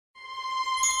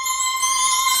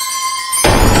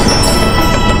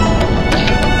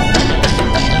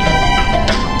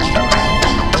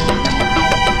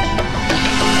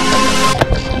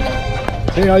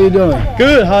Hey, how you doing?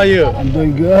 Good, how are you? I'm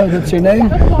doing good. What's your name?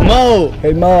 Mo.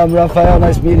 Hey Mo, I'm Raphael.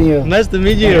 Nice meeting you. Nice to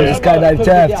meet you. Skydive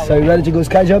Taft. So you ready to go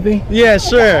sky jumping? Yeah,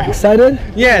 sure. Excited?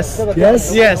 Yes.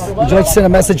 Yes? Yes. Would you like to send a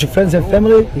message to friends and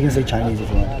family? You can say Chinese if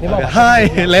you want. Okay. Hi,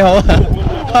 你好.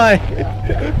 Hi.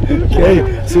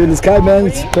 Okay, see you in the sky, man.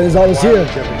 It's Prince always here.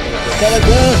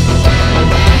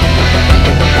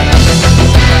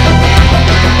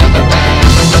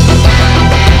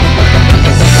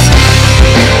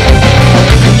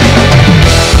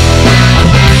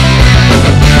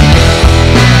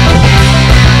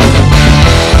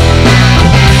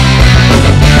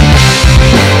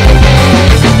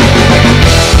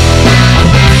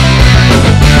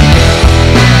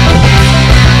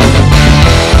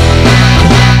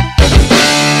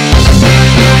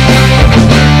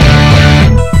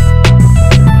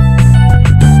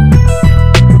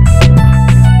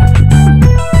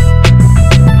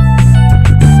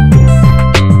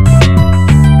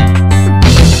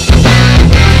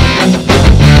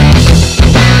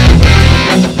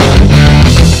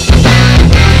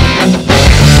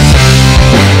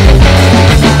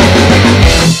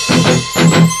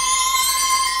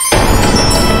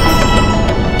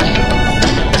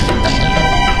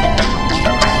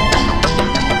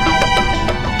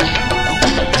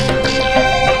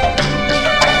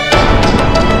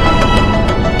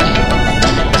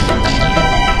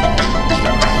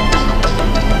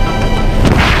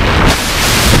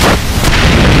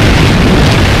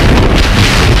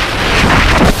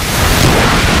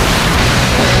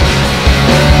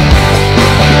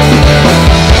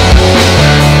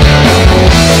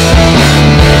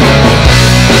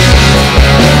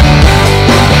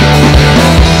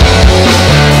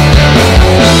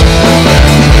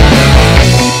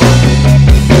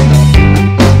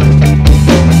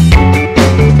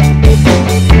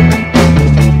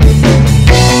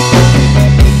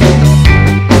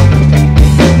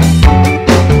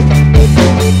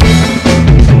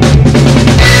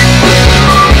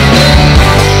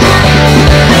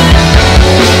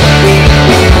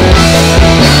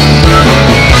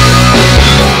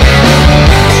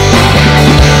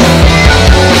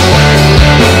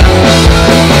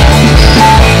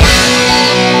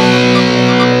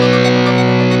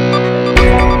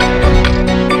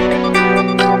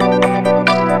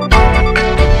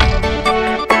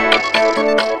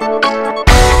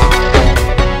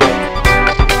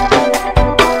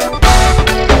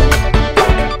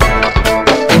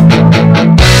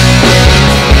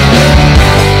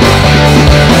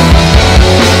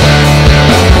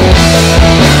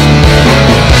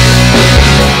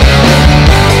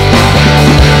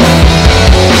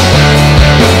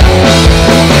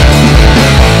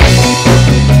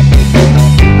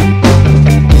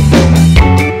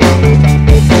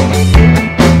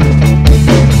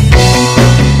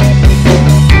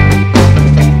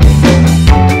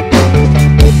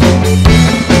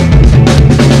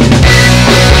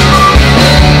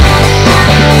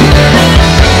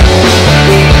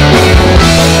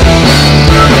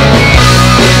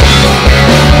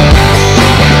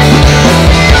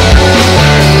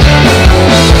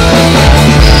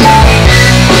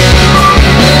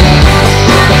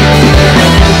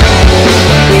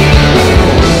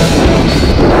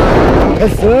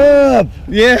 What's up?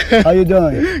 Yeah. How you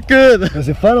doing? Good. Was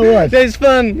it fun or what? It's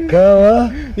fun. Cool, huh?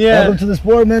 Yeah. Welcome to the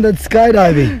sport, man. That's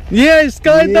skydiving. Yeah,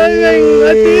 skydiving. Yeah.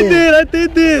 I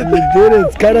did it. You did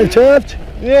it. Skydive Taft?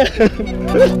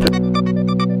 Yeah.